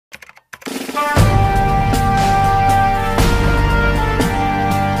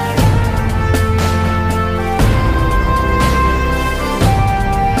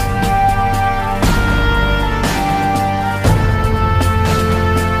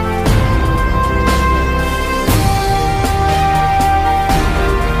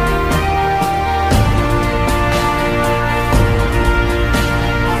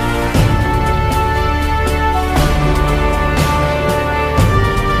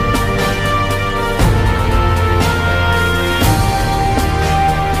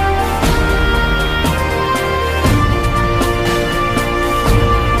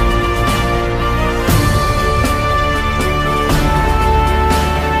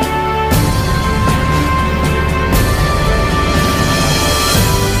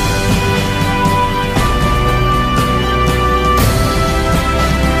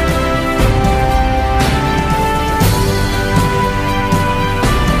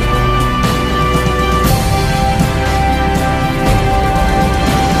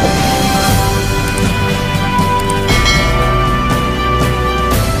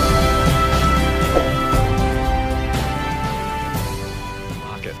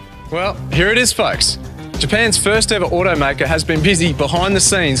Well, here it is, folks. Japan's first ever automaker has been busy behind the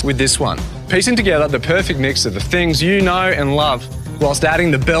scenes with this one, piecing together the perfect mix of the things you know and love, whilst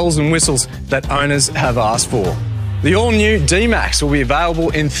adding the bells and whistles that owners have asked for. The all-new D-Max will be available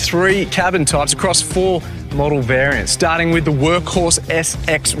in 3 cabin types across 4 model variants, starting with the Workhorse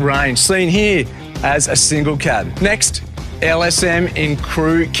SX range, seen here as a single cab. Next, LSM in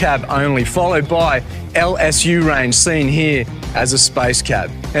crew cab only, followed by LSU range, seen here as a space cab.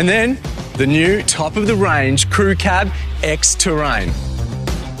 And then the new top-of-the-range crew cab X-Terrain.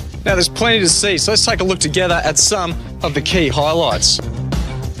 Now there's plenty to see, so let's take a look together at some of the key highlights.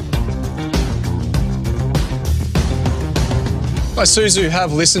 Isuzu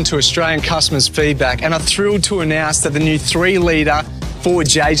have listened to Australian customers' feedback and are thrilled to announce that the new 3-litre Ford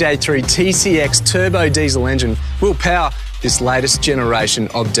JJ3 TCX turbo diesel engine will power this latest generation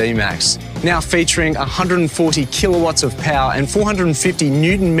of D-Max. Now featuring 140 kilowatts of power and 450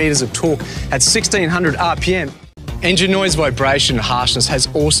 newton meters of torque at 1600 RPM. Engine noise, vibration and harshness has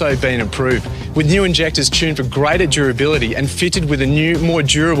also been improved, with new injectors tuned for greater durability and fitted with a new, more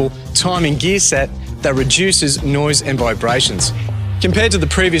durable timing gear set that reduces noise and vibrations. Compared to the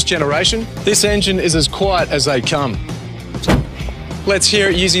previous generation, this engine is as quiet as they come. Let's hear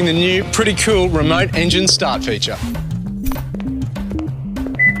it using the new, pretty cool remote engine start feature.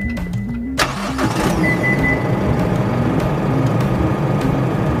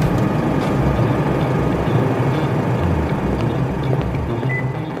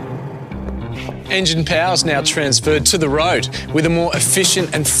 Engine power is now transferred to the road with a more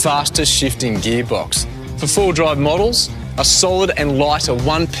efficient and faster shifting gearbox. For 4-drive models, a solid and lighter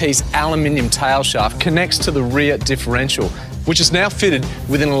one-piece aluminium tail shaft connects to the rear differential, which is now fitted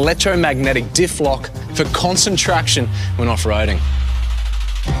with an electromagnetic diff lock for constant traction when off-roading.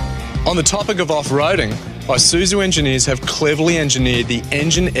 On the topic of off-roading, Isuzu engineers have cleverly engineered the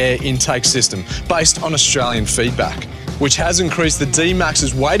engine air intake system based on Australian feedback, which has increased the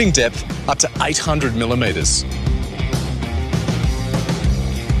D-Max's wading depth up to 800 millimetres.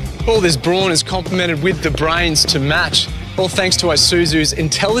 All this brawn is complemented with the brains to match, all thanks to Isuzu's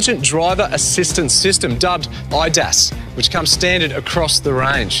Intelligent Driver Assistance System, dubbed IDAS, which comes standard across the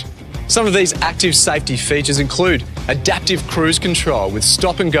range. Some of these active safety features include adaptive cruise control with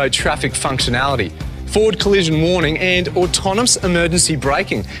stop-and-go traffic functionality, forward collision warning and autonomous emergency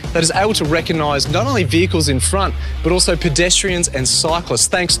braking that is able to recognise not only vehicles in front but also pedestrians and cyclists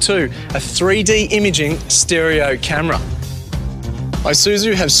thanks to a 3D imaging stereo camera.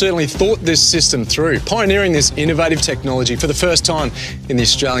 Isuzu have certainly thought this system through, pioneering this innovative technology for the first time in the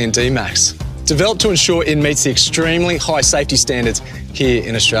Australian D-Max, developed to ensure it meets the extremely high safety standards here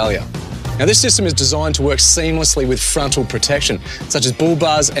in Australia. Now, this system is designed to work seamlessly with frontal protection, such as bull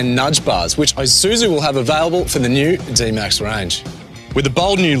bars and nudge bars, which Isuzu will have available for the new D-Max range. With a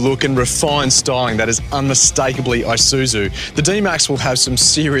bold new look and refined styling that is unmistakably Isuzu, the D-Max will have some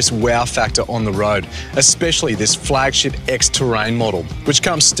serious wow factor on the road, especially this flagship X-Terrain model, which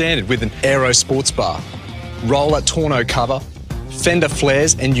comes standard with an aero sports bar, roller tonneau cover, fender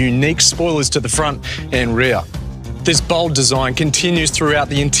flares and unique spoilers to the front and rear. This bold design continues throughout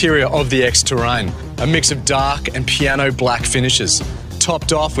the interior of the X-Terrain, a mix of dark and piano black finishes,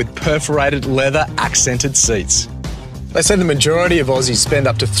 topped off with perforated leather accented seats. They say the majority of Aussies spend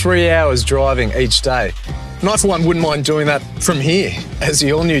up to 3 hours driving each day. And I for one wouldn't mind doing that from here, as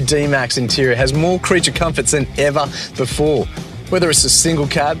the all-new D-Max interior has more creature comforts than ever before. Whether it's a single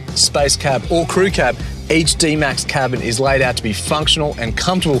cab, space cab or crew cab, each D-Max cabin is laid out to be functional and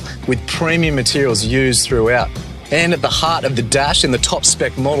comfortable with premium materials used throughout. And at the heart of the dash in the top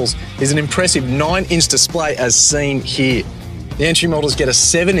spec models is an impressive 9-inch display as seen here. The entry models get a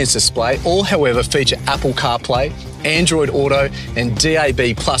 7-inch display, all however feature Apple CarPlay, Android Auto and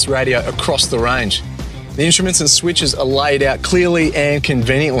DAB Plus radio across the range. The instruments and switches are laid out clearly and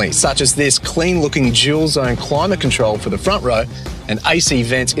conveniently, such as this clean-looking dual-zone climate control for the front row and AC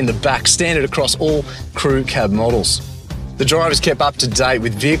vents in the back, standard across all crew cab models. The drive is kept up to date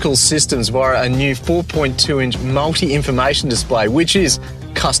with vehicle systems via a new 4.2-inch multi-information display, which is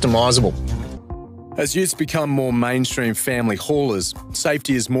customisable. As youths become more mainstream family haulers,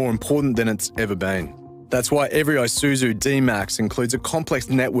 safety is more important than it's ever been. That's why every Isuzu D-Max includes a complex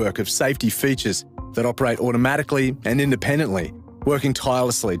network of safety features that operate automatically and independently, working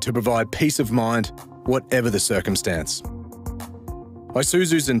tirelessly to provide peace of mind, whatever the circumstance.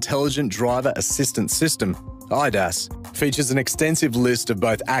 Isuzu's Intelligent Driver Assistance System, IDAS, features an extensive list of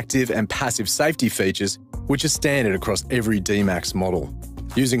both active and passive safety features, which are standard across every D-Max model.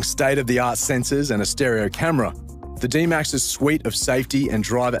 Using state-of-the-art sensors and a stereo camera, the D-Max's suite of safety and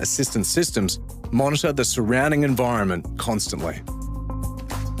driver assistance systems monitor the surrounding environment constantly.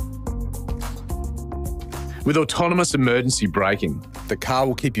 With autonomous emergency braking, the car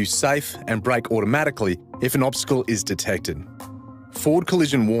will keep you safe and brake automatically if an obstacle is detected. Forward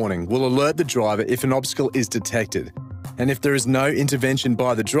collision warning will alert the driver if an obstacle is detected, and if there is no intervention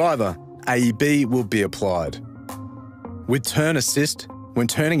by the driver, AEB will be applied. With turn assist, when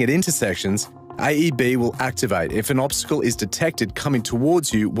turning at intersections, AEB will activate if an obstacle is detected coming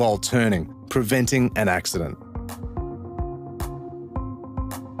towards you while turning, preventing an accident.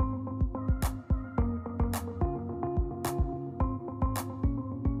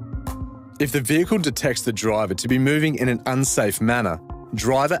 If the vehicle detects the driver to be moving in an unsafe manner,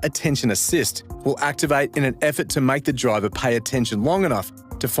 Driver Attention Assist will activate in an effort to make the driver pay attention long enough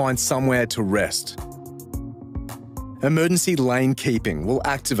to find somewhere to rest. Emergency lane keeping will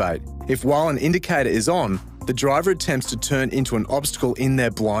activate if, while an indicator is on, the driver attempts to turn into an obstacle in their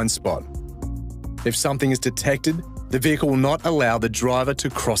blind spot. If something is detected, the vehicle will not allow the driver to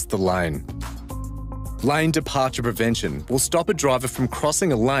cross the lane. Lane departure prevention will stop a driver from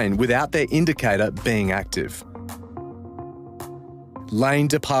crossing a lane without their indicator being active. Lane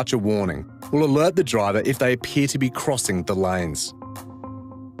departure warning will alert the driver if they appear to be crossing the lanes.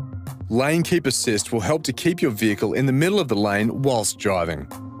 Lane keep assist will help to keep your vehicle in the middle of the lane whilst driving.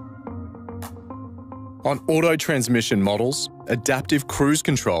 On auto transmission models, adaptive cruise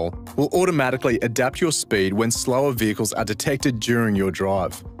control will automatically adapt your speed when slower vehicles are detected during your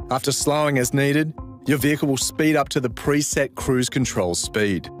drive. After slowing as needed, your vehicle will speed up to the preset cruise control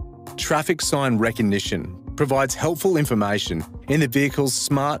speed. Traffic sign recognition provides helpful information in the vehicle's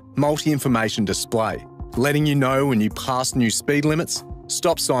smart multi-information display, letting you know when you pass new speed limits,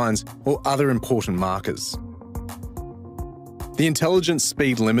 stop signs, or other important markers. The intelligent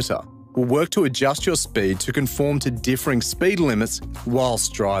speed limiter will work to adjust your speed to conform to differing speed limits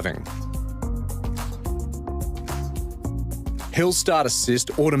whilst driving. Hill Start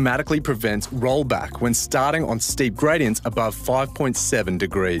Assist automatically prevents rollback when starting on steep gradients above 5.7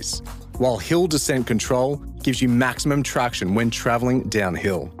 degrees, while Hill Descent Control gives you maximum traction when travelling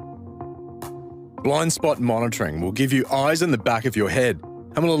downhill. Blind spot monitoring will give you eyes in the back of your head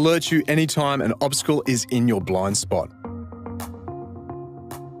and will alert you anytime an obstacle is in your blind spot.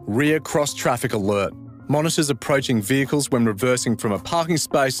 Rear cross traffic alert monitors approaching vehicles when reversing from a parking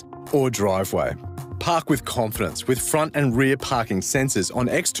space or driveway. Park with confidence with front and rear parking sensors on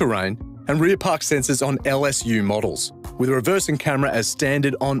X-Terrain and rear park sensors on LSU models, with a reversing camera as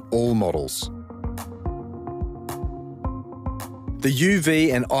standard on all models. The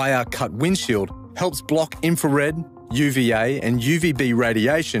UV and IR cut windshield helps block infrared, UVA and UVB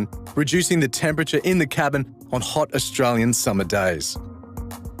radiation, reducing the temperature in the cabin on hot Australian summer days.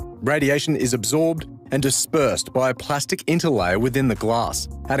 Radiation is absorbed and dispersed by a plastic interlayer within the glass,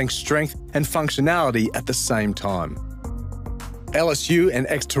 adding strength and functionality at the same time. LSU and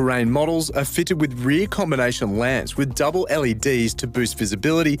X-Terrain models are fitted with rear combination lamps with double LEDs to boost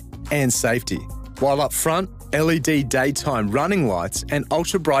visibility and safety, while up front, LED daytime running lights and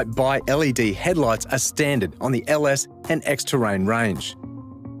ultra-bright bi-LED headlights are standard on the LS and X-Terrain range.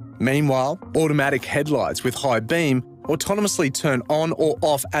 Meanwhile, automatic headlights with high beam autonomously turn on or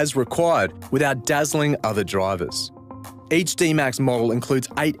off as required without dazzling other drivers. Each D-Max model includes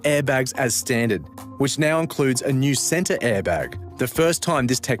 8 airbags as standard, which now includes a new centre airbag, the first time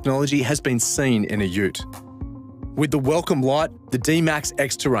this technology has been seen in a ute. With the welcome light, the D-Max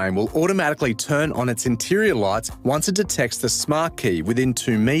X-Terrain will automatically turn on its interior lights once it detects the smart key within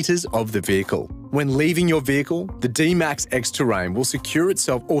 2 metres of the vehicle. When leaving your vehicle, the D-Max X-Terrain will secure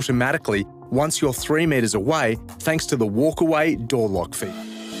itself automatically once you're 3 metres away thanks to the walk-away door lock feature.